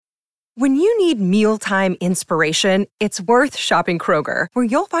When you need mealtime inspiration, it's worth shopping Kroger, where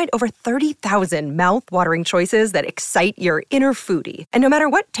you'll find over 30,000 mouth-watering choices that excite your inner foodie. And no matter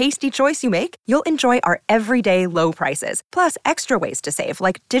what tasty choice you make, you'll enjoy our everyday low prices, plus extra ways to save,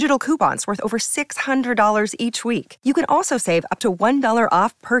 like digital coupons worth over $600 each week. You can also save up to $1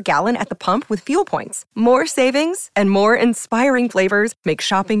 off per gallon at the pump with fuel points. More savings and more inspiring flavors make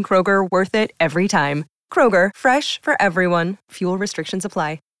shopping Kroger worth it every time. Kroger, fresh for everyone. Fuel restrictions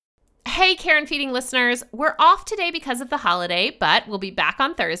apply. Hey, Care and Feeding listeners, we're off today because of the holiday, but we'll be back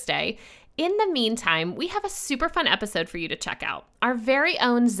on Thursday. In the meantime, we have a super fun episode for you to check out. Our very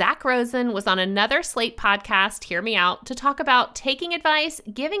own Zach Rosen was on another Slate podcast, Hear Me Out, to talk about taking advice,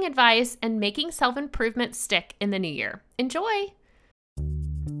 giving advice, and making self-improvement stick in the new year. Enjoy!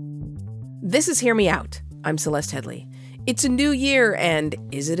 This is Hear Me Out. I'm Celeste Headley. It's a new year, and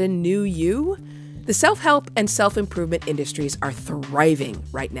is it a new you? The self-help and self-improvement industries are thriving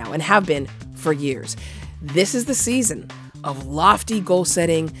right now and have been for years. This is the season of lofty goal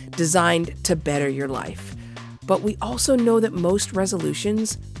setting designed to better your life. But we also know that most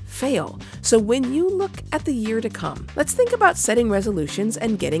resolutions fail. So when you look at the year to come, let's think about setting resolutions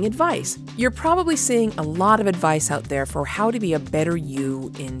and getting advice. You're probably seeing a lot of advice out there for how to be a better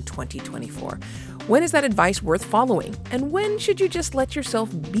you in 2024. When is that advice worth following? And when should you just let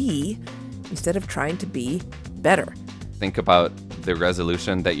yourself be instead of trying to be better? Think about the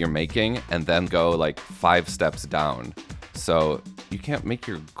resolution that you're making and then go like 5 steps down. So you can't make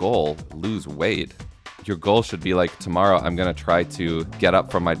your goal lose weight. Your goal should be like, tomorrow I'm going to try to get up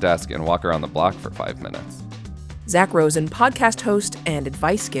from my desk and walk around the block for 5 minutes. Zach Rosen, podcast host and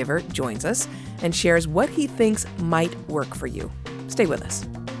advice giver, joins us and shares what he thinks might work for you. Stay with us.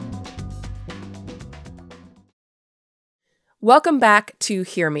 Welcome back to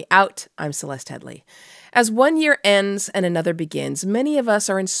Hear Me Out. I'm Celeste Headley. As one year ends and another begins, many of us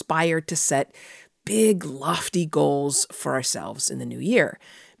are inspired to set big, lofty goals for ourselves in the new year.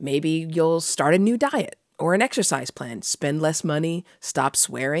 Maybe you'll start a new diet or an exercise plan, spend less money, stop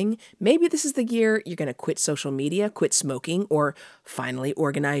swearing. Maybe this is the year you're going to quit social media, quit smoking, or finally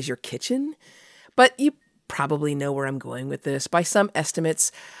organize your kitchen. But you probably know where I'm going with this. By some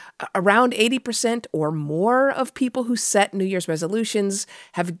estimates, around 80% or more of people who set New Year's resolutions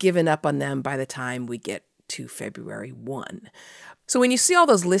have given up on them by the time we get to February 1. So when you see all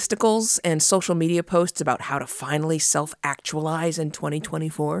those listicles and social media posts about how to finally self-actualize in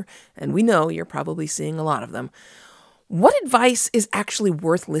 2024, and we know you're probably seeing a lot of them, what advice is actually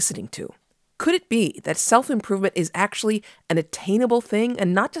worth listening to? Could it be that self-improvement is actually an attainable thing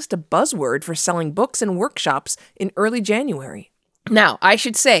and not just a buzzword for selling books and workshops in early January? Now, I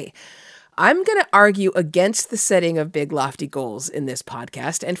should say, I'm going to argue against the setting of big, lofty goals in this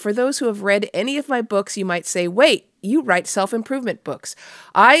podcast. And for those who have read any of my books, you might say, wait, you write self-improvement books.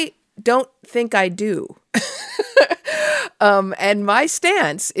 I don't think I do. And my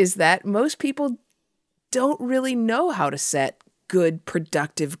stance is that most people don't really know how to set good,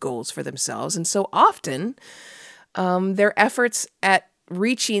 productive goals for themselves. And so often, their efforts at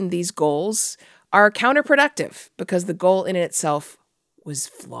reaching these goals are counterproductive because the goal in itself was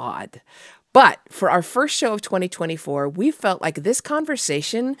flawed. But for our first show of 2024, we felt like this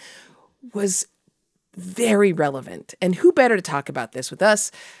conversation was very relevant. And who better to talk about this with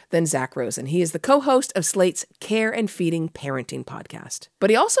us than Zach Rosen? He is the co-host of Slate's Care and Feeding Parenting podcast. But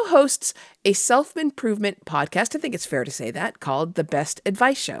he also hosts a self-improvement podcast, I think it's fair to say that, called The Best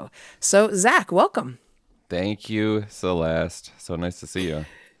Advice Show. So Zach, welcome. Thank you, Celeste. So nice to see you.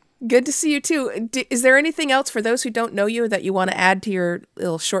 Good to see you too. Is there anything else for those who don't know you that you want to add to your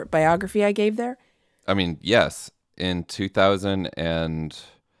little short biography I gave there? I mean, yes. In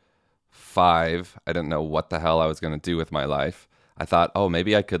 2005, I didn't know what the hell I was going to do with my life. I thought, oh,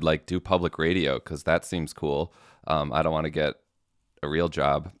 maybe I could do public radio because that seems cool. I don't want to get a real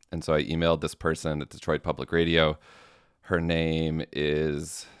job. And so I emailed this person at Detroit Public Radio. Her name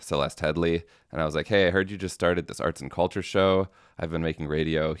is Celeste Headley. And I was like, hey, I heard you just started this arts and culture show. I've been making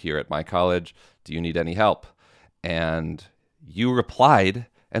radio here at my college. Do you need any help? And you replied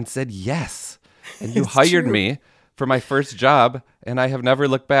and said yes. And you hired me for my first job. And I have never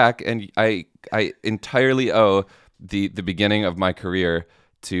looked back. And I entirely owe the beginning of my career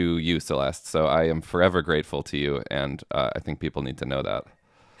to you, Celeste. So I am forever grateful to you. And I think people need to know that.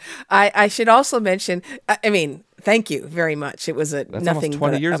 I should also mention, thank you very much. It was That's nothing almost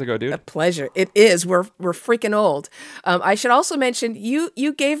 20 but years ago, dude. A pleasure. It is. We're freaking old. I should also mention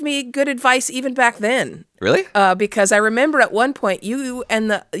you gave me good advice even back then. Really? Because I remember at one point you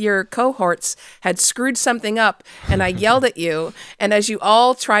and your cohorts had screwed something up, and I yelled at you. And as you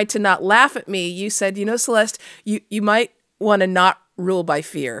all tried to not laugh at me, you said, Celeste, you might want to not rule by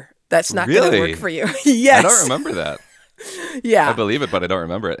fear. That's not Really? going to work for you. Yes. I don't remember that. Yeah. I believe it, but I don't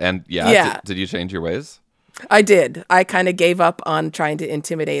remember it. And did you change your ways? I did. I kind of gave up on trying to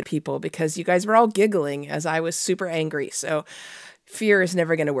intimidate people because you guys were all giggling as I was super angry. So fear is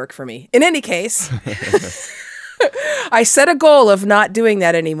never going to work for me. In any case, I set a goal of not doing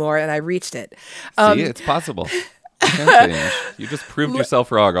that anymore, and I reached it. See, it's possible. You can change. You just proved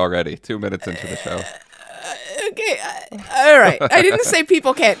yourself wrong already 2 minutes into the show. Okay. All right. I didn't say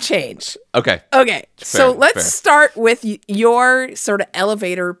people can't change. Okay. So let's start with your sort of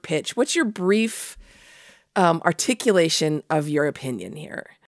elevator pitch. What's your brief articulation of your opinion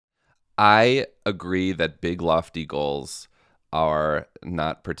here? I agree that big, lofty goals are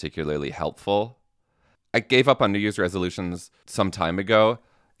not particularly helpful. I gave up on New Year's resolutions some time ago,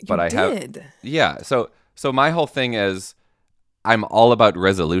 but I did. Yeah. So my whole thing is I'm all about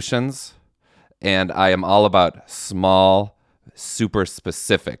resolutions, and I am all about small, super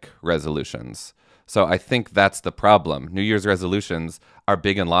specific resolutions. So I think that's the problem. New Year's resolutions are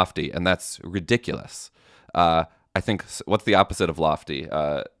big and lofty, and that's ridiculous. I think what's the opposite of lofty?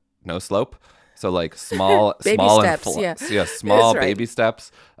 No slope. So like small, small steps, yeah, small right. baby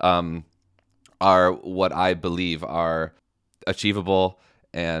steps are what I believe are achievable,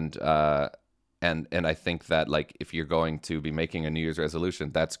 and I think that like if you're going to be making a New Year's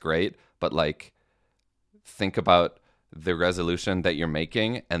resolution, that's great, but like think about the resolution that you're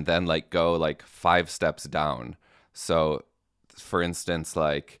making and then like go like 5 steps down. So for instance,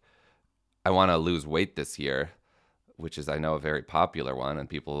 like I want to lose weight this year, which is, I know, a very popular one, and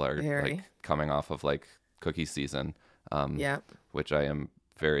people are like coming off of like cookie season, which I am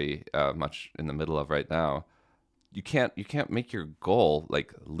very much in the middle of right now. You can't make your goal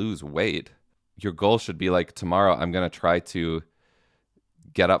like lose weight. Your goal should be like, tomorrow I'm going to try to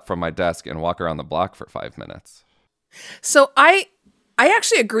get up from my desk and walk around the block for 5 minutes. So I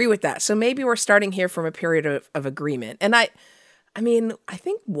actually agree with that. So maybe we're starting here from a period of agreement. And I mean, I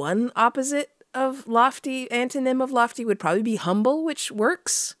think one opposite of lofty, antonym of lofty would probably be humble, which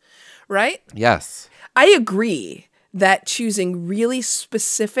works, right? Yes. I agree that choosing really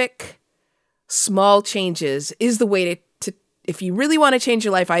specific, small changes is the way to if you really want to change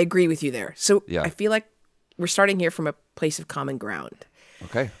your life, I agree with you there. So I feel like we're starting here from a place of common ground.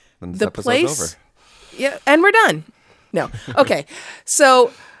 Okay. Then this episode's over. Yeah, and we're done. No. Okay.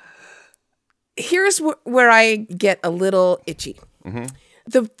 So here's where I get a little itchy. Mm-hmm.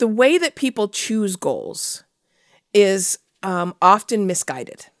 The way that people choose goals is often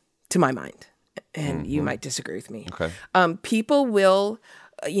misguided, to my mind. And you might disagree with me. Okay. People will,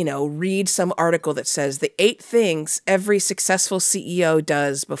 read some article that says the 8 things every successful CEO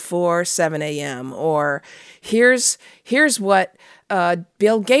does before 7 a.m. Or here's what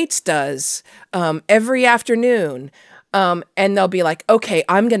Bill Gates does every afternoon. And they'll be like, okay,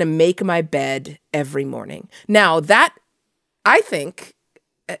 I'm going to make my bed every morning. Now that, I think,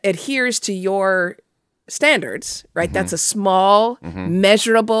 adheres to your standards, right? Mm-hmm. That's a small,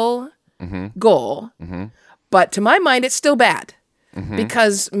 measurable goal. Mm-hmm. But to my mind, it's still bad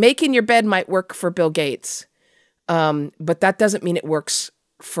because making your bed might work for Bill Gates, but that doesn't mean it works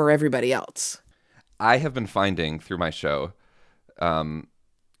for everybody else. I have been finding through my show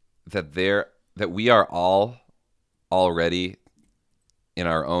that we are all already in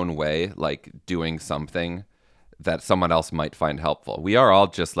our own way, like doing something that someone else might find helpful. We are all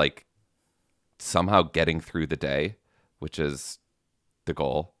just like somehow getting through the day, which is the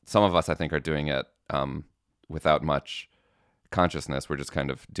goal. Some of us, I think, are doing it without much consciousness. We're just kind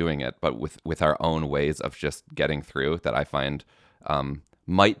of doing it, but with our own ways of just getting through that I find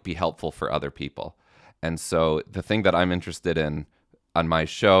might be helpful for other people. And so the thing that I'm interested in on my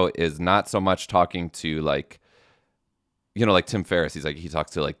show is not so much talking to like Tim Ferriss. He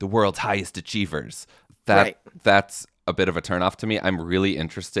talks to like the world's highest achievers. That's a bit of a turnoff to me. I'm really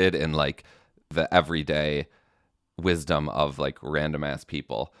interested in like the everyday wisdom of like random ass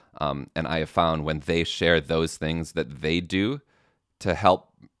people. And I have found when they share those things that they do to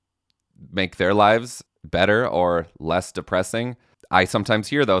help make their lives better or less depressing, I sometimes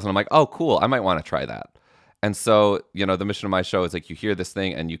hear those and I'm like, oh, cool, I might want to try that. And so, the mission of my show is like you hear this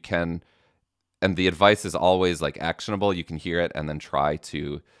thing and you can, and the advice is always like actionable. You can hear it and then try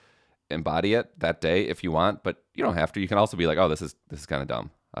to embody it that day if you want, but you don't have to. You can also be like, oh, this is kind of dumb.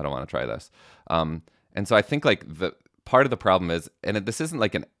 I don't want to try this. And so I think like the part of the problem is, and this isn't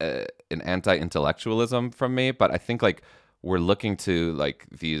like an anti-intellectualism from me, but I think like we're looking to like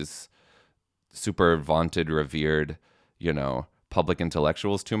these super vaunted, revered, public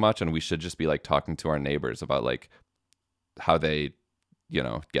intellectuals too much, and we should just be like talking to our neighbors about like how they,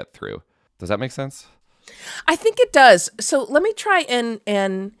 get through. Does that make sense? I think it does. So let me try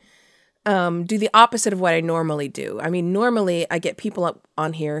and do the opposite of what I normally do. I mean, normally I get people up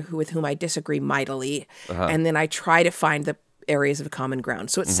on here with whom I disagree mightily, and then I try to find the areas of common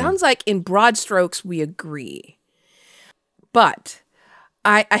ground. So it sounds like in broad strokes we agree. But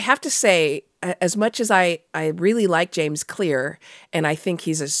I have to say, as much as I really like James Clear, and I think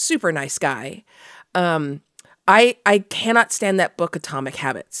he's a super nice guy, I cannot stand that book, Atomic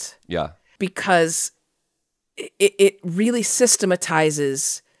Habits. Yeah. Because it really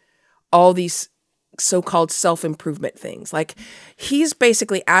systematizes all these so-called self-improvement things. Like, he's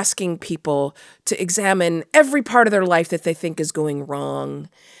basically asking people to examine every part of their life that they think is going wrong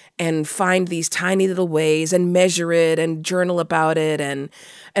and find these tiny little ways and measure it and journal about it. And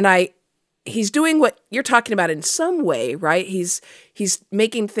he's doing what you're talking about in some way, right? He's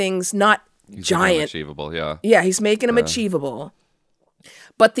making things not giant. Achievable, yeah. Yeah, he's making them achievable.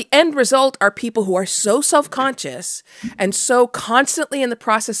 But the end result are people who are so self-conscious and so constantly in the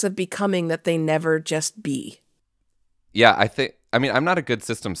process of becoming that they never just be. Yeah, I'm not a good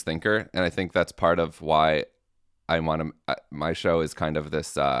systems thinker, and I think that's part of why I want to. My show is kind of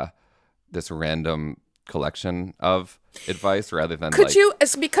this random collection of advice rather than.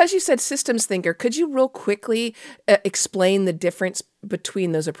 Because you said systems thinker, could you real quickly explain the difference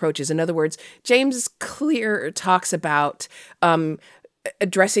between those approaches? In other words, James Clear talks about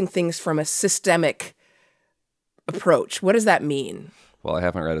addressing things from a systemic approach. What does that mean? Well, I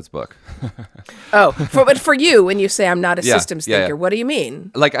haven't read his book. But for you, when you say I'm not a systems thinker, what do you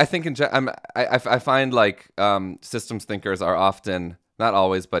mean? Like, I think I find like systems thinkers are often, not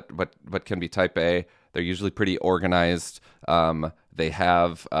always, but can be type A. They're usually pretty organized. They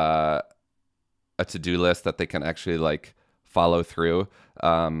have a to-do list that they can actually like follow through.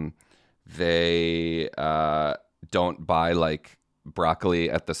 They don't buy like broccoli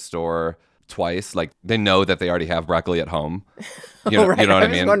at the store twice. Like, they know that they already have broccoli at home. You know, right. You know what I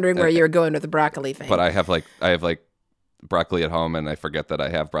mean? I was wondering where you were going with the broccoli thing. But I have broccoli at home, and I forget that I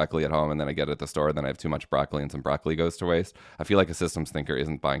have broccoli at home, and then I get it at the store, and then I have too much broccoli, and some broccoli goes to waste. I feel like a systems thinker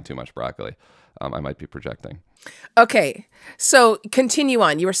isn't buying too much broccoli. I might be projecting. Okay, so continue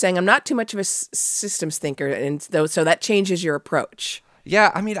on. You were saying I'm not too much of a systems thinker, and so that changes your approach. Yeah,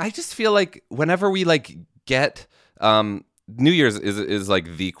 I mean, I just feel like whenever we like get New Year's is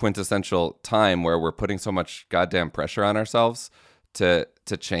like the quintessential time where we're putting so much goddamn pressure on ourselves to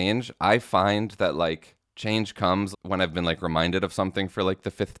change. I find that like change comes when I've been like reminded of something for like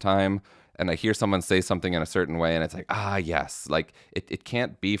the fifth time, and I hear someone say something in a certain way, and it's like, yes, like it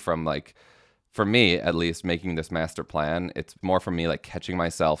can't be from like, for me at least, making this master plan. It's more for me like catching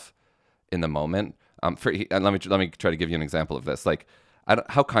myself in the moment. Let me try to give you an example of this. Like,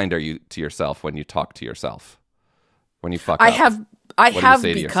 how kind are you to yourself when you talk to yourself? When you fuck up? I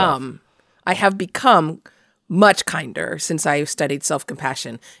have become much kinder since I studied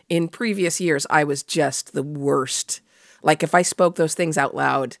self-compassion. In previous years, I was just the worst. Like, if I spoke those things out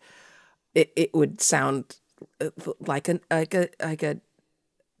loud, it would sound like a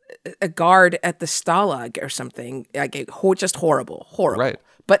guard at the Stalag or something. Like, just horrible. Right.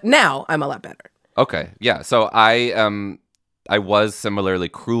 But now I'm a lot better. Okay. Yeah. So I was similarly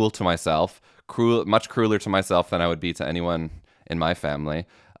cruel to myself. Much crueler to myself than I would be to anyone in my family.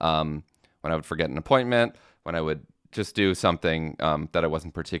 When I would forget an appointment, when I would just do something that I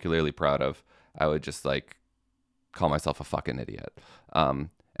wasn't particularly proud of, I would just like call myself a fucking idiot. And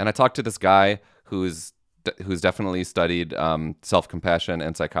I talked to this guy who's definitely studied self-compassion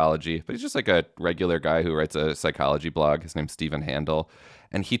and psychology, but he's just like a regular guy who writes a psychology blog. His name's Stephen Handel,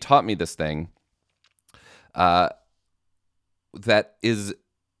 and he taught me this thing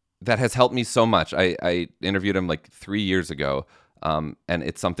that has helped me so much. I interviewed him like 3 years ago, and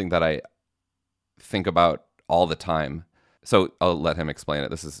it's something that I think about all the time. So I'll let him explain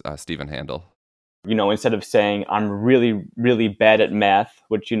it. This is Stephen Handel. Instead of saying I'm really, really bad at math,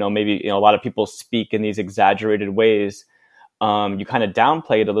 which, maybe, a lot of people speak in these exaggerated ways, you kind of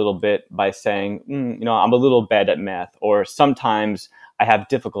downplay it a little bit by saying, I'm a little bad at math, or sometimes I have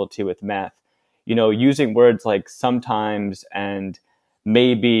difficulty with math. Using words like sometimes and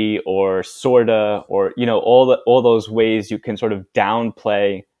maybe or sorta, or all those ways you can sort of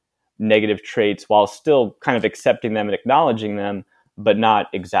downplay negative traits while still kind of accepting them and acknowledging them, but not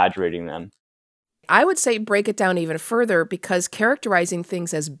exaggerating them. I would say break it down even further, because characterizing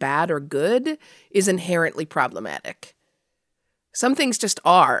things as bad or good is inherently problematic. Some things just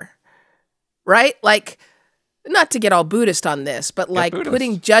are, right? Like, not to get all Buddhist on this, but like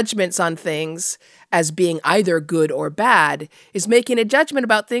putting judgments on things as being either good or bad is making a judgment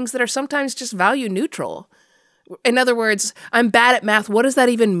about things that are sometimes just value neutral. In other words, I'm bad at math. What does that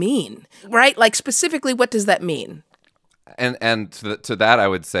even mean? Right? Like, specifically, what does that mean? And to that, I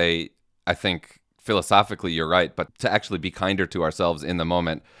would say I think philosophically you're right, but to actually be kinder to ourselves in the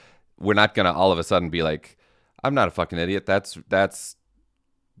moment, we're not going to all of a sudden be like, I'm not a fucking idiot. That's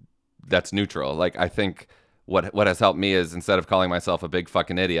neutral. Like, I think what has helped me is, instead of calling myself a big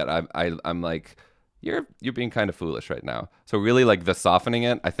fucking idiot, I'm like, you're being kind of foolish right now. So really, like, the softening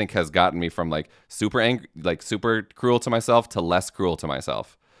it, I think, has gotten me from like super angry, like super cruel to myself, to less cruel to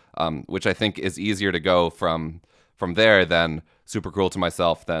myself, which I think is easier to go from there than super cruel to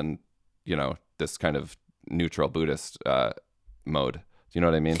myself than, you know, this kind of neutral Buddhist mode. Do you know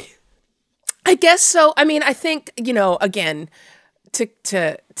what I mean? I guess so. I mean, I think, you know, again, to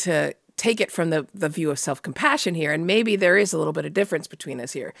take it from the view of self-compassion here, and maybe there is a little bit of difference between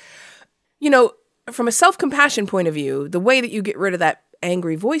us here. You know, from a self-compassion point of view, the way that you get rid of that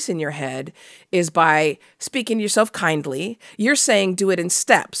angry voice in your head is by speaking to yourself kindly. You're saying do it in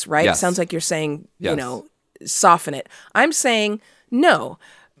steps, right? Yes. It sounds like you're saying, Yes. you know, soften it. I'm saying no.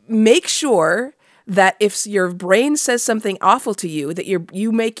 Make sure that if your brain says something awful to you, that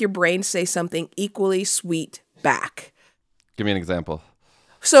you make your brain say something equally sweet back. Give me an example.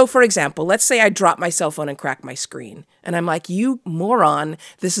 So, for example, let's say I drop my cell phone and crack my screen. And I'm like, you moron,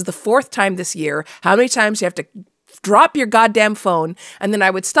 this is the 4th time this year. How many times do you have to drop your goddamn phone? And then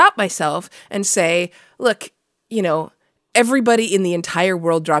I would stop myself and say, look, you know, everybody in the entire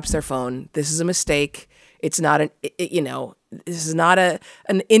world drops their phone. This is a mistake. It's not this is not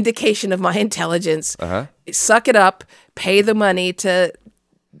an indication of my intelligence. Suck it up, pay the money to,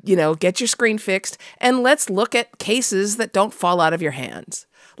 you know, get your screen fixed, and let's look at cases that don't fall out of your hands.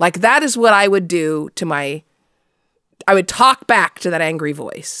 Like, that is what I would do I would talk back to that angry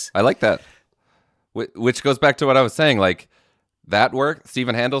voice. I like that. Which goes back to what I was saying. Like, that work,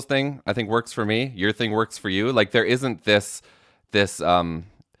 Stephen Handel's thing, I think works for me. Your thing works for you. Like, there isn't this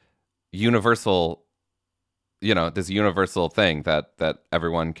universal, you know, this universal thing that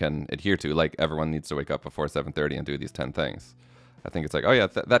everyone can adhere to. Like, everyone needs to wake up before 7:30 and do these 10 things. I think it's like, oh yeah,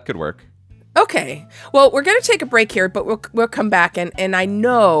 that could work. Okay. Well, we're going to take a break here, but we'll come back. And I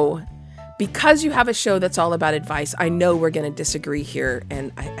know, because you have a show that's all about advice, I know we're going to disagree here.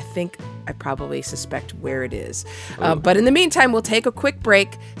 And I think I probably suspect where it is. But in the meantime, we'll take a quick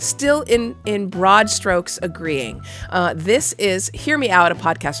break, still in broad strokes agreeing. This is Hear Me Out, a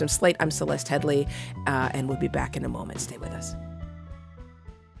podcast from Slate. I'm Celeste Headlee, and we'll be back in a moment. Stay with us.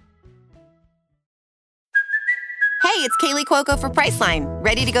 Hey, it's Kaylee Cuoco for Priceline.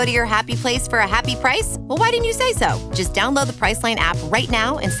 Ready to go to your happy place for a happy price? Well, why didn't you say so? Just download the Priceline app right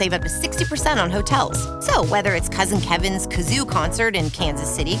now and save up to 60% on hotels. So whether it's Cousin Kevin's Kazoo Concert in Kansas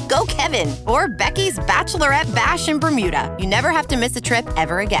City, go Kevin, or Becky's Bachelorette Bash in Bermuda, you never have to miss a trip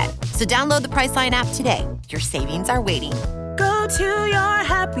ever again. So download the Priceline app today. Your savings are waiting. Go to your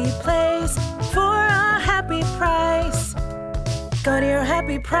happy place for a happy price. Go to your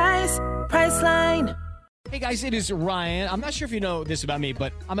happy price, Priceline. Hey guys, it is Ryan. I'm not sure if you know this about me,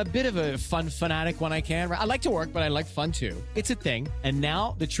 but I'm a bit of a fun fanatic when I can. I like to work, but I like fun too. It's a thing. And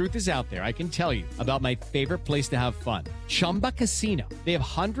now the truth is out there. I can tell you about my favorite place to have fun. Chumba Casino. They have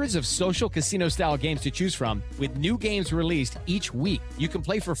hundreds of social casino style games to choose from with new games released each week. You can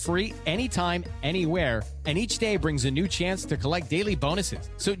play for free anytime, anywhere. And each day brings a new chance to collect daily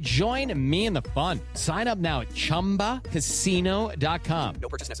bonuses. So join me in the fun. Sign up now at ChumbaCasino.com. No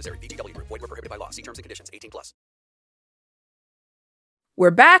purchase necessary. VGW Group. Void where prohibited by law. See terms and conditions. 18+.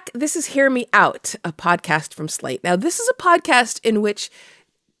 We're back. This is Hear Me Out, a podcast from Slate. Now, this is a podcast in which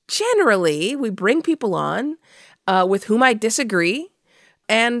generally we bring people on with whom I disagree,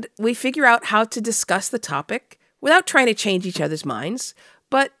 and we figure out how to discuss the topic without trying to change each other's minds,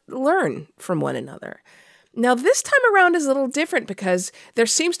 but learn from one another. Now, this time around is a little different because there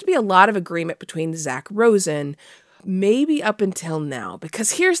seems to be a lot of agreement between Zach Rosen, maybe up until now.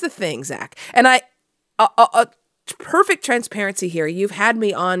 Because here's the thing, Zach, and perfect transparency here. You've had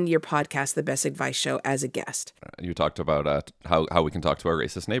me on your podcast, The Best Advice Show, as a guest. You talked about how we can talk to our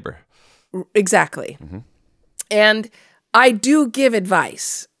racist neighbor. Exactly. Mm-hmm. And I do give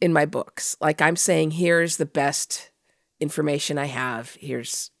advice in my books. Like, I'm saying, here's the best information I have.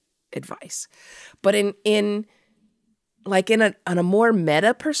 Here's advice. But on a more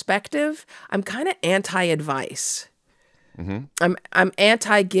meta perspective, I'm kind of anti-advice. Mm-hmm. I'm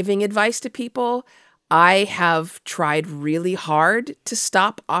anti-giving advice to people. I have tried really hard to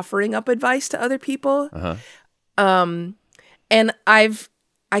stop offering up advice to other people. Uh-huh. And I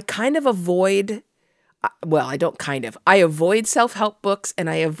avoid self-help books and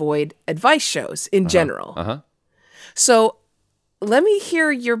I avoid advice shows in general. Uh-huh. So let me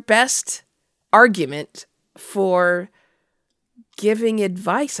hear your best argument for giving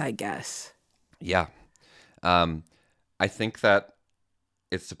advice, I guess. Yeah. I think that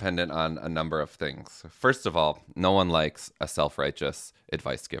it's dependent on a number of things. First of all, no one likes a self-righteous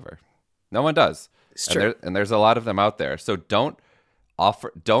advice giver. No one does. It's true. And there's a lot of them out there. So don't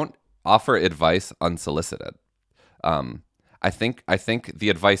offer advice unsolicited. I think the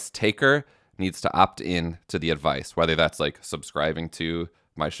advice taker needs to opt in to the advice, whether that's like subscribing to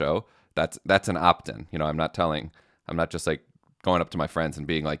my show. That's an opt-in. You know, I'm not just like going up to my friends and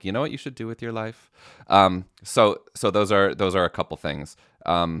being like, you know what you should do with your life. So those are a couple things.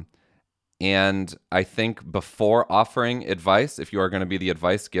 And I think before offering advice, if you are going to be the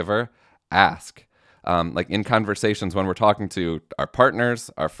advice giver, ask. Like in conversations when we're talking to our partners,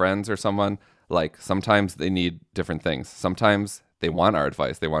 our friends, or someone, like sometimes they need different things. Sometimes they want our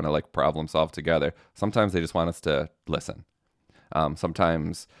advice. They want to like problem solve together. Sometimes they just want us to listen.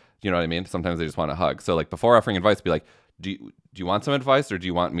 Sometimes, you know what I mean? Sometimes they just want to hug. So like before offering advice, be like, do you want some advice, or do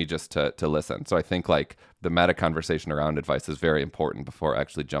you want me just to listen? So I think like the meta conversation around advice is very important before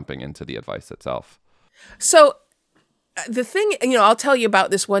actually jumping into the advice itself. So the thing, you know, I'll tell you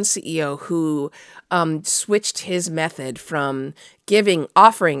about this one CEO who switched his method from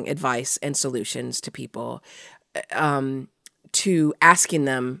offering advice and solutions to people to asking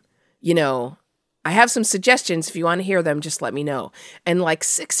them, you know, I have some suggestions. If you want to hear them, just let me know. And like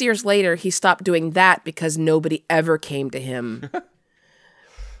 6 years later, he stopped doing that because nobody ever came to him.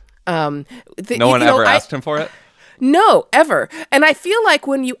 No one ever asked him for it? No, ever. And I feel like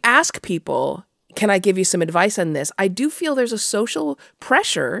when you ask people, can I give you some advice on this? I do feel there's a social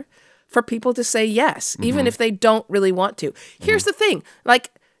pressure for people to say yes, even if they don't really want to. Here's the thing, like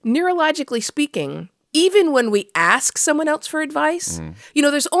neurologically speaking, even when we ask someone else for advice, you know,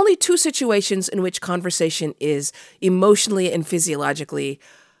 there's only two situations in which conversation is emotionally and physiologically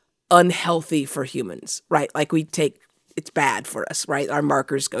unhealthy for humans, right? Like it's bad for us, right? Our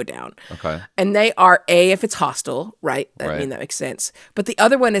markers go down. Okay. And they are if it's hostile, right? I mean, that makes sense. But the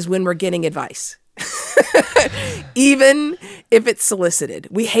other one is when we're getting advice. Even if it's solicited,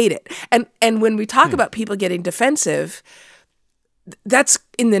 we hate it. And when we talk about people getting defensive, that's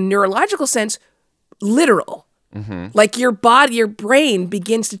in the neurological sense, literal. Like your brain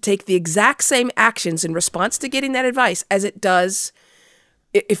begins to take the exact same actions in response to getting that advice as it does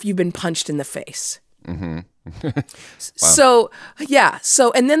if you've been punched in the face. Wow. So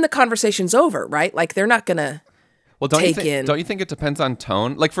and then the conversation's over, right? Like they're not gonna don't you think it depends on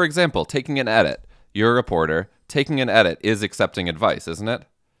tone? Like for example, taking an edit. You're a reporter. Taking an edit is accepting advice, isn't it?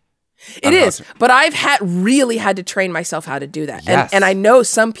 It is, but I've really had to train myself how to do that. Yes. And I know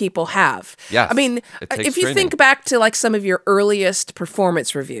some people have. Yes. I mean, if you think back to like some of your earliest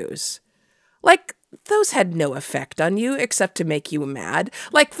performance reviews, like those had no effect on you except to make you mad.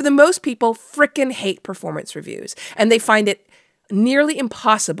 Like for the most people, frickin' hate performance reviews. And they find it nearly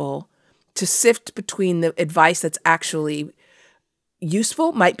impossible to sift between the advice that's actually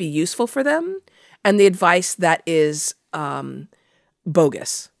might be useful for them, and the advice that is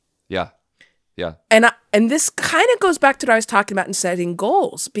bogus. Yeah. Yeah. And this kind of goes back to what I was talking about in setting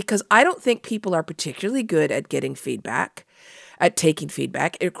goals, because I don't think people are particularly good at getting feedback, at taking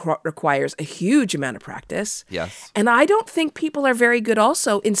feedback. It requires a huge amount of practice. Yes. And I don't think people are very good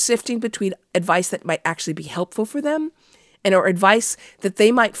also in sifting between advice that might actually be helpful for them or advice that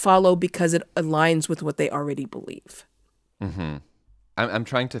they might follow because it aligns with what they already believe. I'm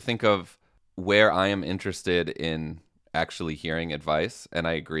trying to think of where I am interested in actually hearing advice, and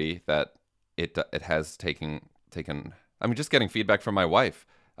I agree that it has taken. I mean, just getting feedback from my wife.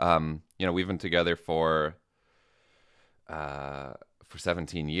 You know, we've been together for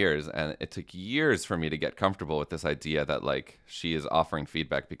 17 years, and it took years for me to get comfortable with this idea that like she is offering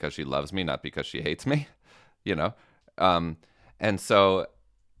feedback because she loves me, not because she hates me. You know, and so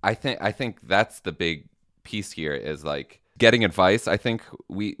I think that's the big piece here is like. Getting advice, I think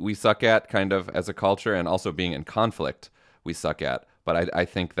we suck at kind of as a culture, and also being in conflict we suck at. But I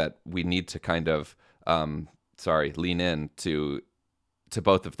think that we need to kind of lean in to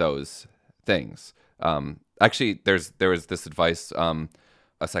both of those things. Actually, there was this advice,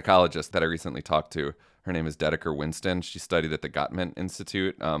 a psychologist that I recently talked to. Her name is Dedeker Winston. She studied at the Gottman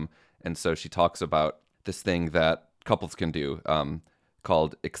Institute, and so she talks about this thing that couples can do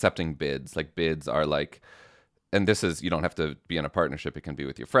called accepting bids. Like bids are like. And this is, you don't have to be in a partnership. It can be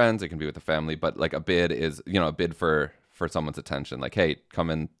with your friends. It can be with the family. But like a bid is, you know, a bid for someone's attention. Like, hey, come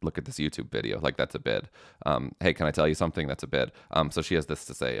and look at this YouTube video. Like that's a bid. Hey, can I tell you something? That's a bid. So she has this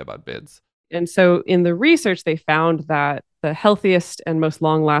to say about bids. And so in the research, they found that the healthiest and most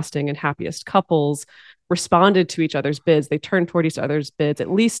long-lasting and happiest couples responded to each other's bids. They turned toward each other's bids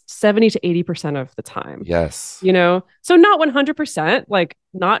at least 70 to 80% of the time. Yes. You know, so not 100%. Like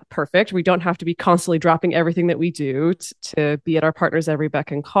not perfect. We don't have to be constantly dropping everything that we do to be at our partner's every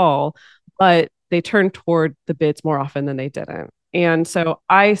beck and call, but they turn toward the bids more often than they didn't. And so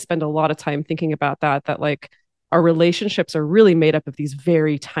I spend a lot of time thinking about that like our relationships are really made up of these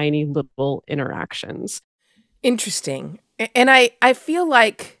very tiny little interactions. Interesting. And I feel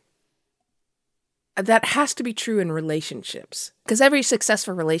like that has to be true in relationships, because every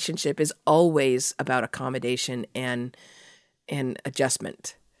successful relationship is always about accommodation and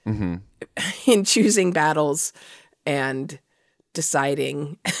adjustment in choosing battles and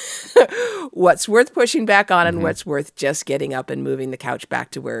deciding what's worth pushing back on and what's worth just getting up and moving the couch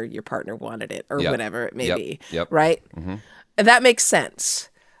back to where your partner wanted it, or whatever it may be. Right? That makes sense.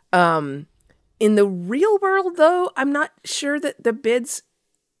 In the real world, though, I'm not sure that the bids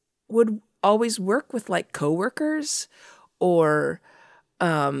would always work with like coworkers or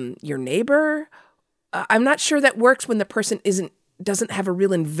your neighbor. I'm not sure that works when the person doesn't have a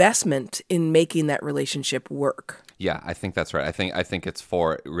real investment in making that relationship work. Yeah, I think that's right. I think it's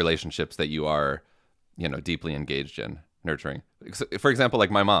for relationships that you are, deeply engaged in nurturing. For example,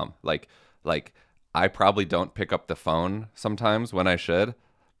 like my mom, like I probably don't pick up the phone sometimes when I should.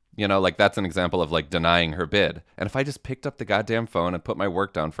 Like that's an example of like denying her bid. And if I just picked up the goddamn phone and put my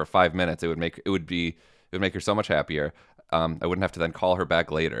work down for 5 minutes, it would make her so much happier. I wouldn't have to then call her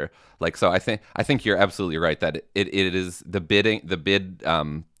back later. Like, so I think you're absolutely right that it is the bid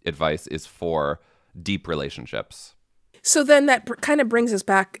advice is for deep relationships. So then that kind of brings us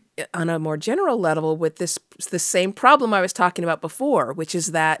back on a more general level with the same problem I was talking about before, which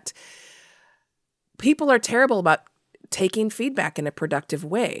is that people are terrible about taking feedback in a productive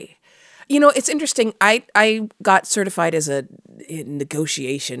way. It's interesting. I got certified as a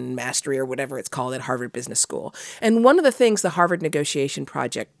negotiation mastery or whatever it's called at Harvard Business School. And one of the things the Harvard Negotiation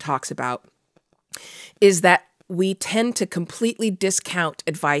Project talks about is that we tend to completely discount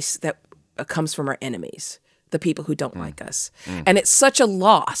advice that comes from our enemies, the people who don't like us. And it's such a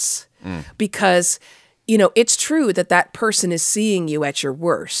loss because, it's true that person is seeing you at your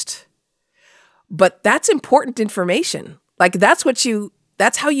worst, but that's important information. Like that's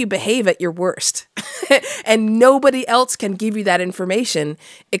how you behave at your worst. And nobody else can give you that information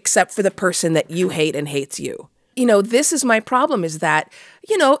except for the person that you hate and hates you. This is my problem, is that,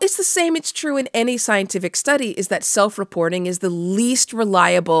 it's the same. It's true in any scientific study, is that self-reporting is the least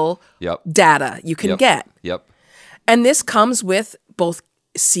reliable data you can get. And this comes with both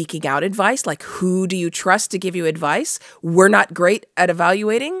seeking out advice, like who do you trust to give you advice? We're not great at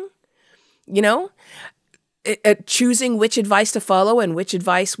evaluating, at choosing which advice to follow and which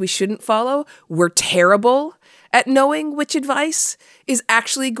advice we shouldn't follow. We're terrible at knowing which advice is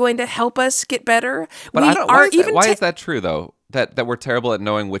actually going to help us get better. But why is that true, though? That we're terrible at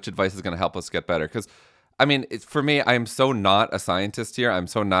knowing which advice is going to help us get better? Because, I mean, for me, I'm so not a scientist here. I'm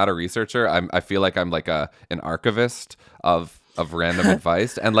so not a researcher. I feel like I'm like an archivist of random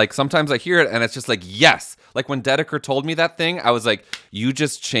advice. And like sometimes I hear it and it's just like, yes. Like when Dedeker told me that thing, I was like, you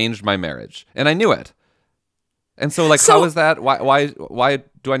just changed my marriage. And I knew it. And so like, how is that? Why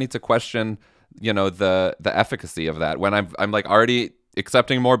do I need to question, the efficacy of that when I'm like already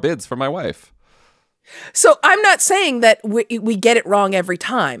accepting more bids from my wife? So I'm not saying that we get it wrong every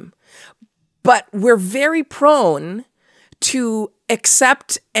time, but we're very prone to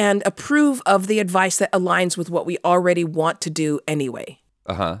accept and approve of the advice that aligns with what we already want to do anyway.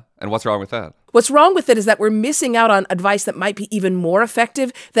 And what's wrong with that? What's wrong with it is that we're missing out on advice that might be even more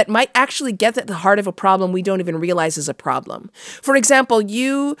effective, that might actually get at the heart of a problem we don't even realize is a problem. For example,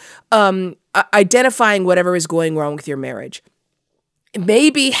 you identifying whatever is going wrong with your marriage.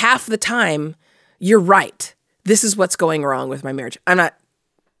 Maybe half the time you're right. This is what's going wrong with my marriage. I'm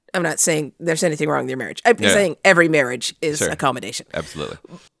not saying there's anything wrong with your marriage. I'm saying every marriage is accommodation. Absolutely.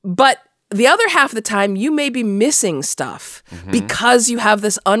 But the other half of the time, you may be missing stuff because you have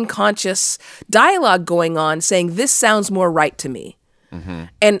this unconscious dialogue going on saying, this sounds more right to me.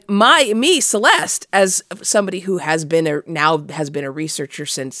 And Celeste, as somebody who has been a researcher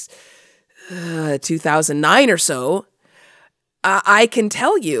since 2009 or so, I can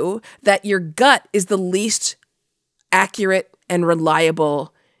tell you that your gut is the least accurate and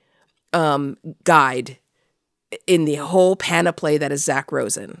reliable guide in the whole panoply that is Zach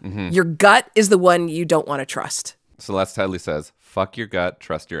Rosen. Your gut is the one you don't want to trust. Celeste Headley says, fuck your gut,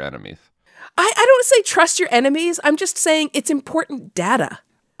 trust your enemies. I don't say trust your enemies. I'm just saying it's important data.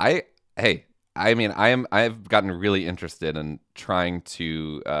 I've gotten really interested in trying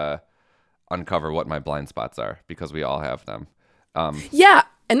to uncover what my blind spots are, because we all have them. Yeah,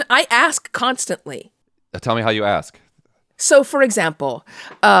 and I ask constantly. Tell me how you ask. So, for example,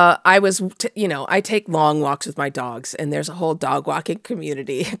 I take long walks with my dogs, and there's a whole dog walking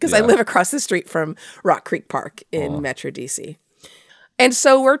community because I live across the street from Rock Creek Park in Metro DC. And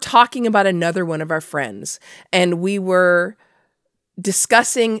so we're talking about another one of our friends, and we were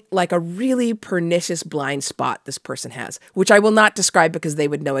discussing like a really pernicious blind spot this person has, which I will not describe because they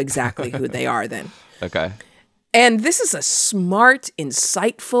would know exactly who they are then. Okay. And this is a smart,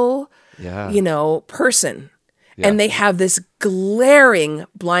 insightful, person. Yeah. And they have this glaring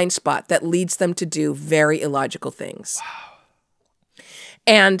blind spot that leads them to do very illogical things. Wow.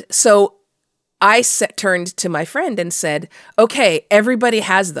 And so I turned to my friend and said, okay, everybody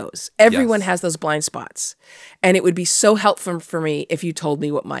has those. Everyone has those blind spots. And it would be so helpful for me if you told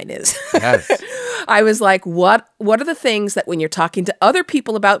me what mine is. Yes. I was like, what are the things that when you're talking to other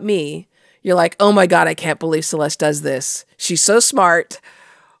people about me, you're like, oh my God, I can't believe Celeste does this. She's so smart.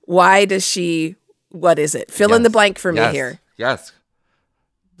 Why does she... What is it? Fill in the blank for me here. Yes.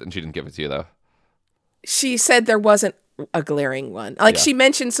 And she didn't give it to you, though. She said there wasn't a glaring one. Like, she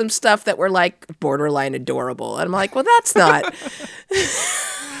mentioned some stuff that were, like, borderline adorable. And I'm like, well, that's not...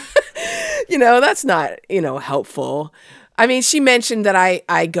 that's not, helpful. I mean, she mentioned that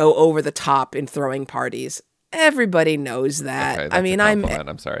I go over the top in throwing parties. Everybody knows that. Okay, I mean,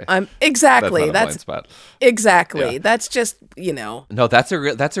 I'm sorry. I'm exactly. That's not a blind spot. Exactly. Yeah. That's just, No, that's a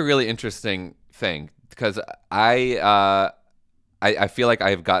really interesting thing because I feel like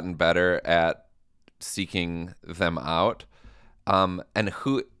I've gotten better at seeking them out. And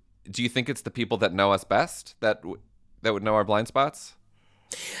who do you think it's the people that know us best that would know our blind spots?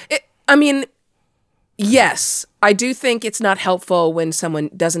 Yes, I do think it's not helpful when someone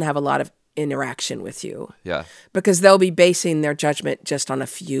doesn't have a lot of interaction with you. Yeah. Because they'll be basing their judgment just on a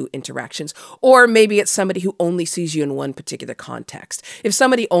few interactions. Or maybe it's somebody who only sees you in one particular context. If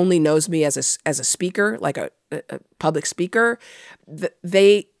somebody only knows me as a speaker, like a public speaker,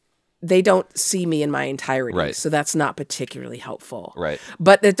 they don't see me in my entirety. Right. So that's not particularly helpful. Right.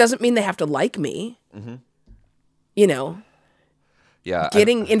 But it doesn't mean they have to like me. Mm-hmm. Yeah.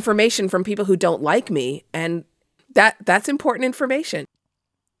 Getting information from people who don't like me, and that's important information.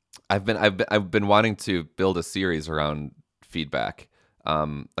 I've been wanting to build a series around feedback.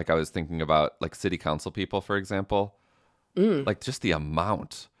 Like I was thinking about like city council people, for example, like just the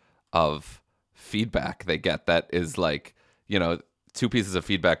amount of feedback they get that is like, two pieces of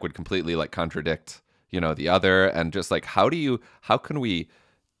feedback would completely like contradict, the other. And just like, how can we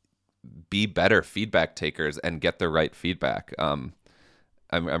be better feedback takers and get the right feedback? I'm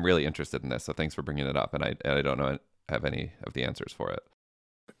really interested in this. So thanks for bringing it up. And I don't have any of the answers for it.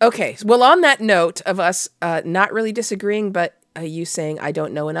 Okay. Well, on that note of us not really disagreeing, but you saying I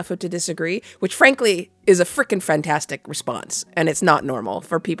don't know enough to disagree, which frankly is a freaking fantastic response. And it's not normal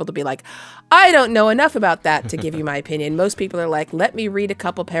for people to be like, I don't know enough about that to give you my opinion. Most people are like, let me read a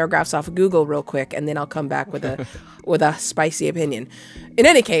couple paragraphs off of Google real quick, and then I'll come back with a spicy opinion. In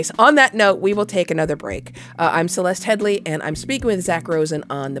any case, on that note, we will take another break. I'm Celeste Headlee, and I'm speaking with Zach Rosen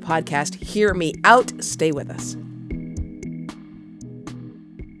on the podcast Hear Me Out. Stay with us.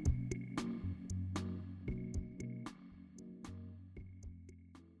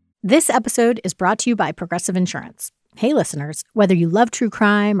 This episode is brought to you by Progressive Insurance. Hey, listeners, whether you love true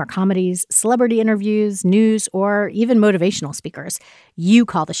crime or comedies, celebrity interviews, news, or even motivational speakers, you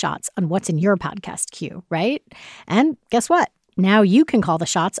call the shots on what's in your podcast queue, right? And guess what? Now you can call the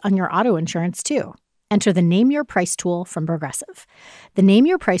shots on your auto insurance, too. Enter the Name Your Price tool from Progressive. The Name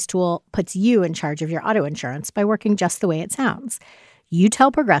Your Price tool puts you in charge of your auto insurance by working just the way it sounds. You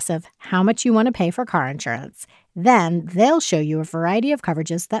tell Progressive how much you want to pay for car insurance. Then they'll show you a variety of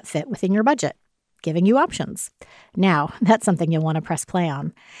coverages that fit within your budget, giving you options. Now, that's something you'll want to press play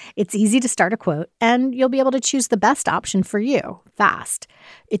on. It's easy to start a quote, and you'll be able to choose the best option for you fast.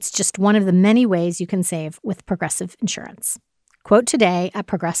 It's just one of the many ways you can save with Progressive Insurance. Quote today at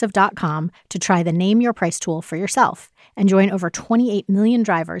Progressive.com to try the Name Your Price tool for yourself and join over 28 million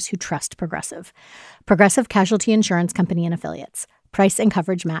drivers who trust Progressive. Progressive Casualty Insurance Company and Affiliates. Price and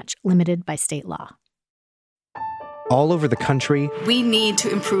coverage match limited by state law. All over the country, we need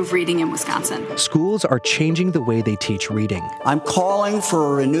to improve reading in Wisconsin. Schools are changing the way they teach reading. I'm calling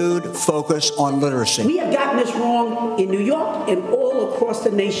for a renewed focus on literacy. We have gotten this wrong in New York and all across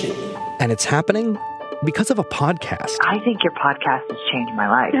the nation. And it's happening because of a podcast. I think your podcast has changed my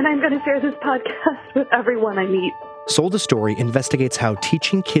life. And I'm going to share this podcast with everyone I meet. Sold a Story investigates how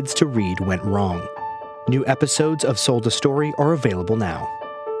teaching kids to read went wrong. New episodes of Sold a Story are available now.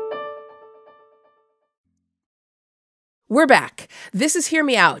 We're back. This is Hear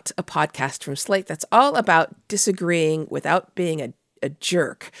Me Out, a podcast from Slate that's all about disagreeing without being a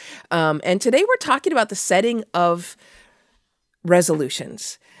jerk. And today we're talking about the setting of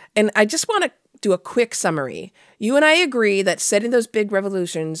resolutions. And I just want to do a quick summary. You and I agree that setting those big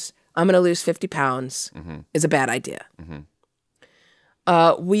resolutions, I'm going to lose 50 pounds, is a bad idea.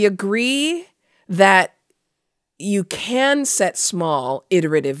 We agree that you can set small,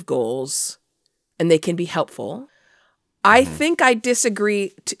 iterative goals, and they can be helpful. I think I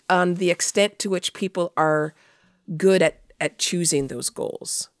disagree on the extent to which people are good at choosing those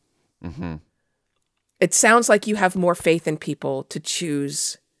goals. It sounds like you have more faith in people to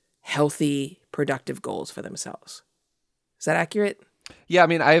choose healthy, productive goals for themselves. Is that accurate? Yeah, I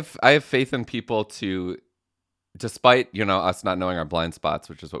mean, I have faith in people to, despite, us not knowing our blind spots,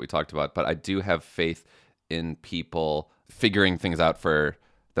 which is what we talked about, but I do have faith in people figuring things out for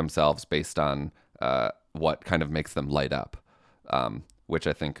themselves based on what kind of makes them light up, which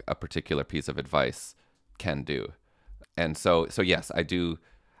I think a particular piece of advice can do. And so yes, I do.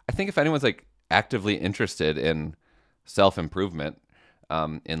 I think if anyone's like actively interested in self-improvement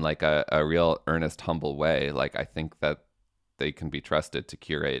in like a real earnest, humble way, like I think that they can be trusted to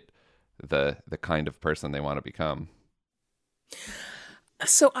curate the kind of person they want to become.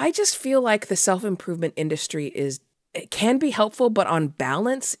 So I just feel like the self-improvement industry it can be helpful, but on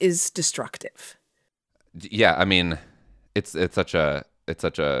balance is destructive. Yeah, I mean, it's such a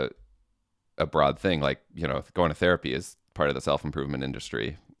broad thing. Like, going to therapy is part of the self-improvement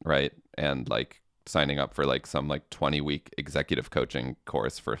industry, right? And like signing up for like some like 20-week executive coaching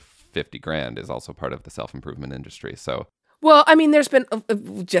course for $50,000 is also part of the self-improvement industry. So, well, I mean, there's been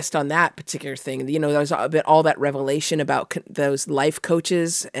just on that particular thing, there's been all that revelation about those life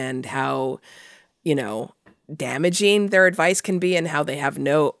coaches and how, damaging their advice can be, and how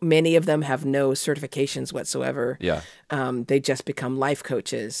many of them have no certifications whatsoever. Yeah. They just become life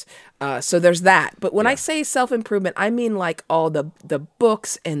coaches. So there's that. But when I say self-improvement, I mean like all the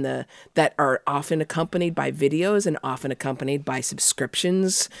books and that are often accompanied by videos and often accompanied by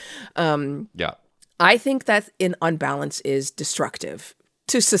subscriptions. Yeah. I think that on balance is destructive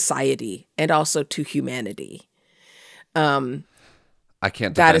to society and also to humanity. I can't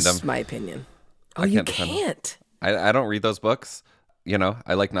defend that them. is my opinion. Oh, you can't. I don't read those books.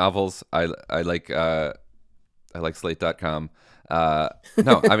 I like novels. I like Slate.com.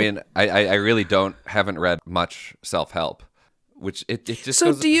 No, I mean, I really haven't read much self-help, which it just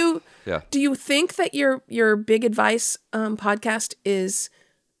so goes, do you think that your Big Advice podcast is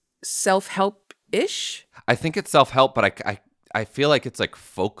self-help-ish? I think it's self-help, but I feel like it's like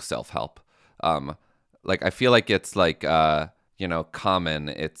folk self-help. Like I feel like it's like common.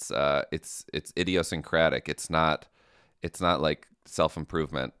 It's idiosyncratic. It's not like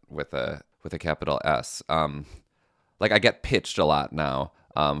self-improvement with a capital S. Like I get pitched a lot now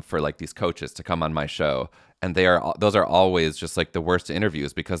for like these coaches to come on my show, and those are always just like the worst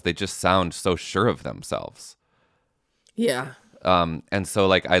interviews because they just sound so sure of themselves. Yeah. And so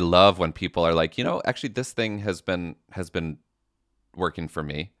like I love when people are like, actually this thing has been working for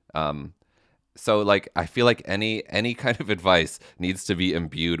me. So like I feel like any kind of advice needs to be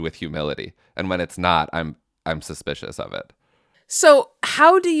imbued with humility, and when it's not, I'm suspicious of it. So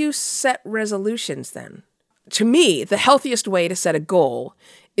how do you set resolutions then? To me, the healthiest way to set a goal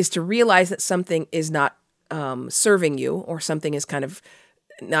is to realize that something is not serving you, or something is kind of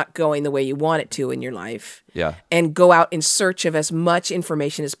not going the way you want it to in your life. Yeah. And go out in search of as much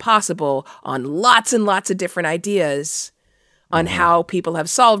information as possible on lots and lots of different ideas on how people have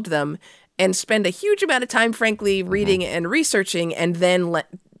solved them, and spend a huge amount of time, frankly, reading and researching, and then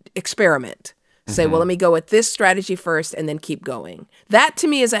experiment. Say, well, let me go with this strategy first and then keep going. That to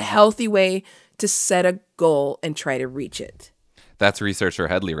me is a healthy way to set a goal and try to reach it. That's researcher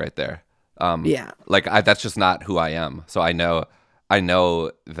Headley right there. Yeah. Like that's just not who I am. So I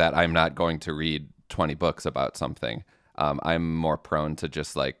know that I'm not going to read 20 books about something. I'm more prone to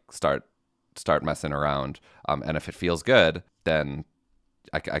just like start messing around. And if it feels good, then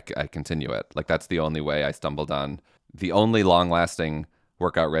I continue it. Like that's the only way I stumbled on the only long-lasting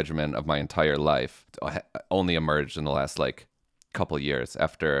workout regimen of my entire life. Only emerged in the last like couple years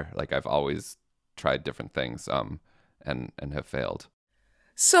after like I've always tried different things and have failed.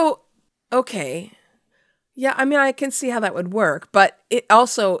 So, okay. Yeah, I mean, I can see how that would work, but it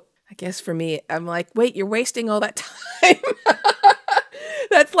also, I guess for me, I'm like, wait, you're wasting all that time.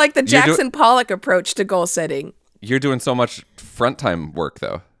 That's like the Jackson Pollock approach to goal setting. You're doing so much front time work,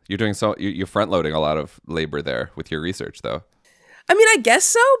 though. You're front loading a lot of labor there with your research, though. I mean, I guess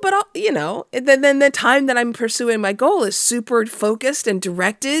so, but then the time that I'm pursuing my goal is super focused and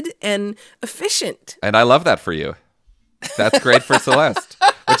directed and efficient. And I love that for you. That's great for Celeste.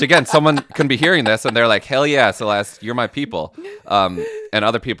 Which again, someone can be hearing this and they're like, "Hell yeah, Celeste, you're my people." And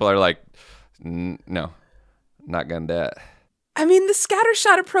other people are like, "No, not gonna do it." I mean, the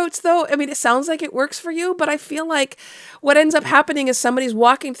scattershot approach, though, I mean, it sounds like it works for you, but I feel like what ends up happening is somebody's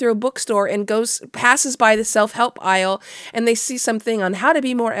walking through a bookstore and passes by the self-help aisle, and they see something on how to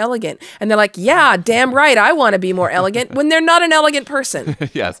be more elegant, and they're like, "Yeah, damn right, I want to be more elegant." When they're not an elegant person,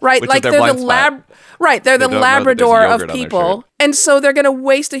 Yes, right? which Like is their they're blind the spot. right? They're They the don't know that there's Labrador yogurt of on their people, shirt. and so they're going to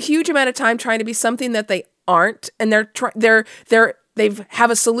waste a huge amount of time trying to be something that they aren't, and they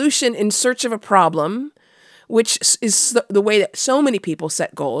have a solution in search of a problem, which is the way that so many people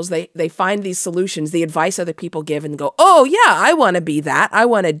set goals. They find these solutions, the advice other people give, and go, "Oh yeah, I want to be that. I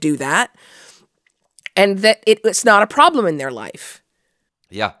want to do that," and that it's not a problem in their life.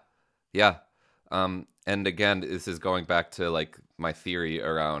 Yeah. And again, this is going back to like my theory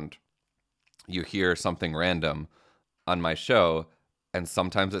around you hear something random on my show, and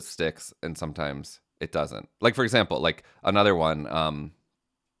sometimes it sticks, and sometimes it doesn't. Like, for example, like another one.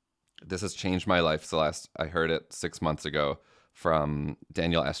 This has changed my life, Celeste. I heard it 6 months ago from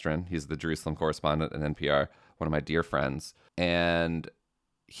Daniel Estrin. He's the Jerusalem correspondent at NPR, one of my dear friends. And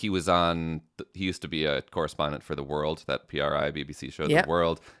he was he used to be a correspondent for The World, that PRI BBC show, Yep. The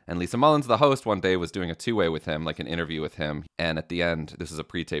World. And Lisa Mullins, the host, one day was doing a two-way with him, like an interview with him. And at the end, this is a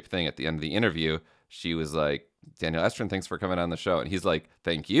pre-taped thing, at the end of the interview, she was like, "Daniel Estrin, thanks for coming on the show." And he's like,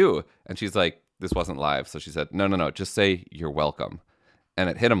 "Thank you." And she's like, this wasn't live. So she said, no, just say you're welcome. And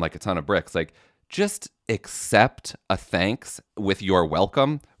it hit him like a ton of bricks. Like, just accept a thanks with your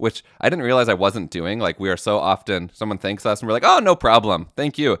welcome, which I didn't realize I wasn't doing. Like, we are so often, someone thanks us and we're like, "Oh, no problem.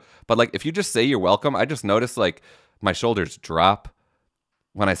 Thank you." But like, if you just say you're welcome, I just notice like my shoulders drop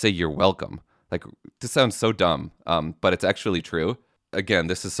when I say you're welcome. Like, this sounds so dumb, but it's actually true. Again,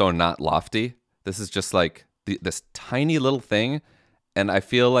 this is so not lofty. This is just like this tiny little thing. And I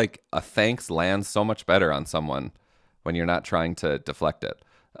feel like a thanks lands so much better on someone when you're not trying to deflect it.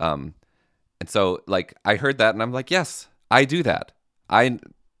 And so, like, I heard that and I'm like, yes, I do that.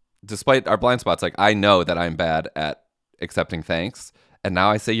 Despite our blind spots, like, I know that I'm bad at accepting thanks. And now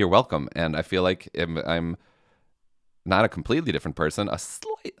I say you're welcome. And I feel like I'm not a completely different person,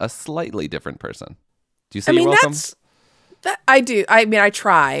 a slightly different person. Do you say you're welcome? I do. I mean, I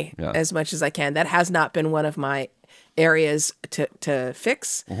try Yeah. as much as I can. That has not been one of my areas to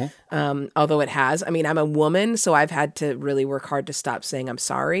fix, although it has. I mean, I'm a woman, so I've had to really work hard to stop saying I'm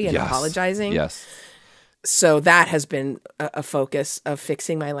sorry and apologizing. Yes. So that has been a focus of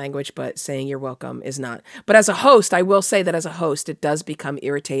fixing my language, but saying you're welcome is not. But as a host, I will say that as a host, it does become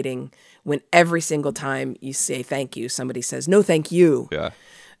irritating when every single time you say thank you, somebody says, "No, thank you." Yeah.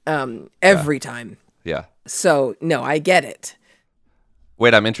 Every time. Yeah. So, no, I get it.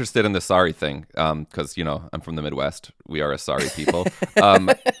 Wait, I'm interested in the sorry thing because, I'm from the Midwest. We are a sorry people.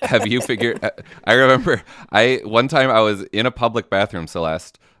 Have you figured? I remember one time I was in a public bathroom,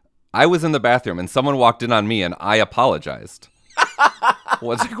 Celeste. I was in the bathroom and someone walked in on me and I apologized.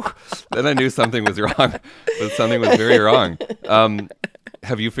 Then I knew something was wrong. But something was very wrong.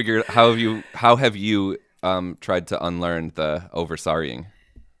 Have you figured? How have you tried to unlearn the over sorrying?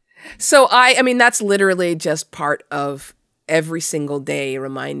 So I mean, that's literally just part of every single day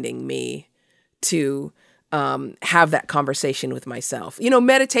reminding me to have that conversation with myself.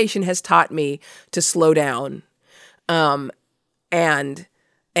 Meditation has taught me to slow down and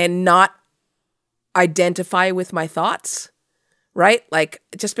not identify with my thoughts, right? Like,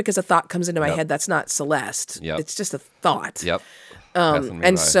 just because a thought comes into my head, that's not Celeste. Yep. It's just a thought. Yep.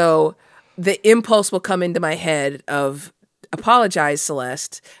 And so the impulse will come into my head of, "Apologize,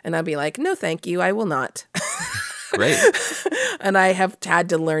 Celeste," and I'll be like, "No, thank you, I will not." Great. And I have had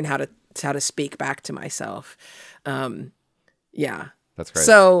to learn how to speak back to myself. Yeah. That's great.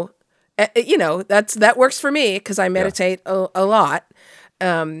 So, that works for me because I meditate a lot.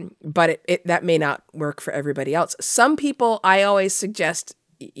 But that may not work for everybody else. Some people, I always suggest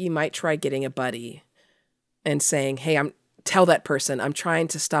you might try getting a buddy and saying, "Hey, tell that person I'm trying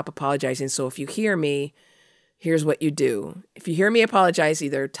to stop apologizing. So if you hear me, here's what you do. If you hear me apologize,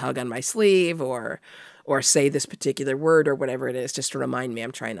 either tug on my sleeve or say this particular word or whatever it is, just to remind me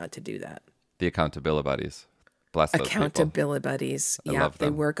I'm trying not to do that." The accountability buddies. Bless those Accountability buddies. I Yeah, love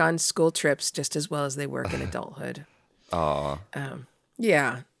them. they work on school trips just as well as they work in adulthood. Aw.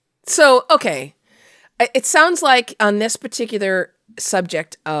 Yeah. So, okay. It sounds like on this particular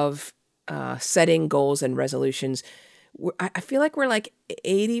subject of setting goals and resolutions, I feel like we're like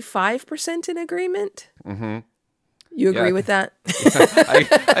 85% in agreement. Mm-hmm. You agree with that?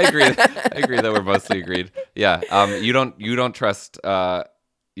 I agree. I agree that we're mostly agreed. Yeah. You don't trust.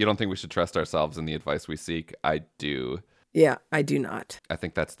 You don't think we should trust ourselves in the advice we seek. I do. Yeah, I do not. I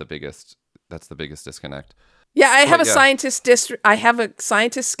think that's the biggest disconnect. Yeah, I have a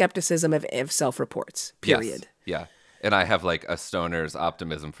scientist skepticism of self-reports. Period. Yes. Yeah. And I have like a stoner's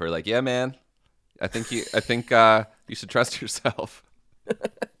optimism for like, yeah, man, I think you should trust yourself.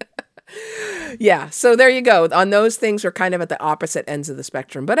 Yeah, so there you go. On those things, we're kind of at the opposite ends of the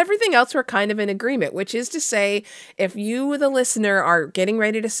spectrum. But everything else, we're kind of in agreement, which is to say, if you, the listener, are getting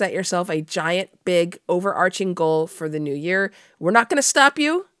ready to set yourself a giant, big, overarching goal for the new year, we're not going to stop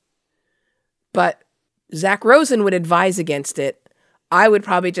you. But Zach Rosen would advise against it. I would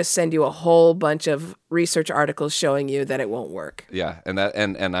probably just send you a whole bunch of research articles showing you that it won't work. Yeah, and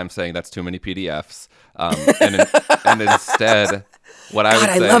I'm saying that's too many PDFs. And instead, what I would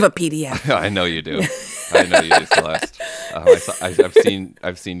say, I love a PDF. I know you do. I know you do, Celeste.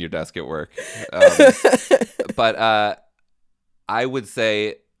 I've seen your desk at work. But I would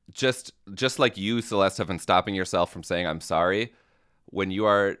say just like you, Celeste, have been stopping yourself from saying I'm sorry. When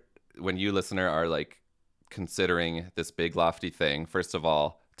you listener are like considering this big lofty thing, first of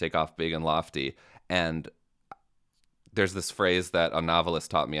all, take off big and lofty. And there's this phrase that a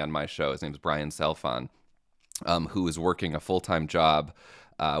novelist taught me on my show. His name's Brian Selfon, who was working a full-time job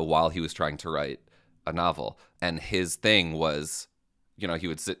while he was trying to write a novel. And his thing was, he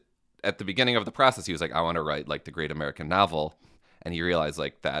would sit at the beginning of the process. He was like, I want to write like the great American novel. And he realized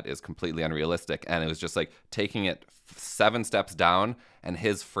like that is completely unrealistic. And it was just like taking it 7 steps down. And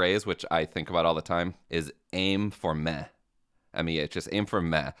his phrase, which I think about all the time, is aim for meh. MEH, just aim for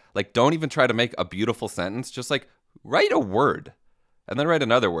meh. Like, don't even try to make a beautiful sentence. Just like write a word and then write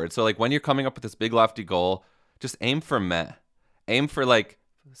another word. So like when you're coming up with this big lofty goal, just aim for meh. Aim for like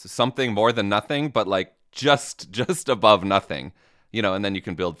something more than nothing, but like just above nothing, and then you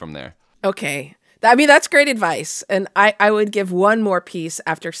can build from there. Okay. I mean, that's great advice. And I would give one more piece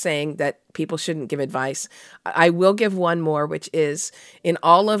after saying that people shouldn't give advice. I will give one more, which is in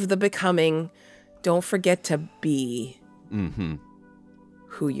all of the becoming, don't forget to be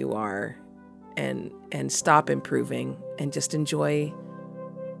who you are and stop improving and just enjoy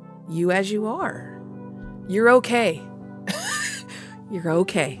you as you are. You're okay. You're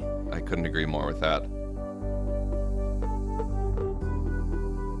okay. I couldn't agree more with that.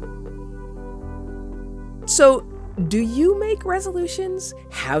 So, do you make resolutions?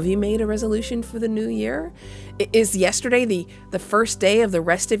 Have you made a resolution for the new year? Is yesterday the first day of the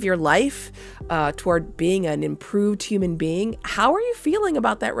rest of your life toward being an improved human being? How are you feeling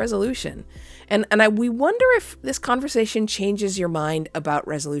about that resolution? And we wonder if this conversation changes your mind about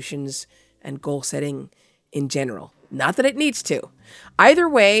resolutions and goal setting in general. Not that it needs to. Either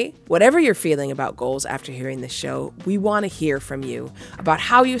way, whatever you're feeling about goals after hearing this show, we want to hear from you about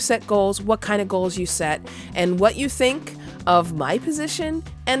how you set goals, what kind of goals you set, and what you think of my position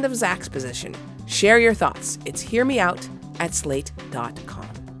and of Zach's position. Share your thoughts. It's hearmeout@slate.com.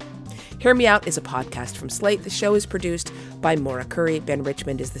 Hear Me Out is a podcast from Slate. The show is produced by Maura Curry. Ben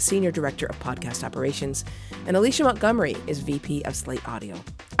Richmond is the Senior Director of Podcast Operations. And Alicia Montgomery is VP of Slate Audio.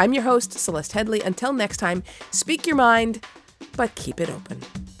 I'm your host, Celeste Headley. Until next time, speak your mind, but keep it open.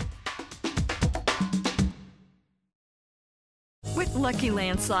 With Lucky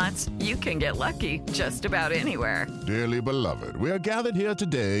Land Slots, you can get lucky just about anywhere. Dearly beloved, we are gathered here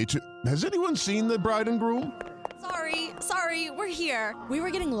today to... Has anyone seen the bride and groom? Sorry, we're here. We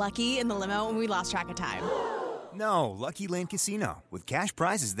were getting lucky in the limo and we lost track of time. No, Lucky Land Casino, with cash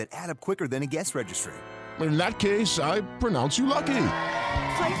prizes that add up quicker than a guest registry. In that case, I pronounce you lucky.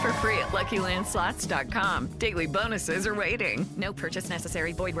 Play for free at LuckyLandSlots.com. Daily bonuses are waiting. No purchase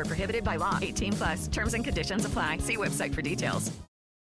necessary. Void where prohibited by law. 18+. Terms and conditions apply. See website for details.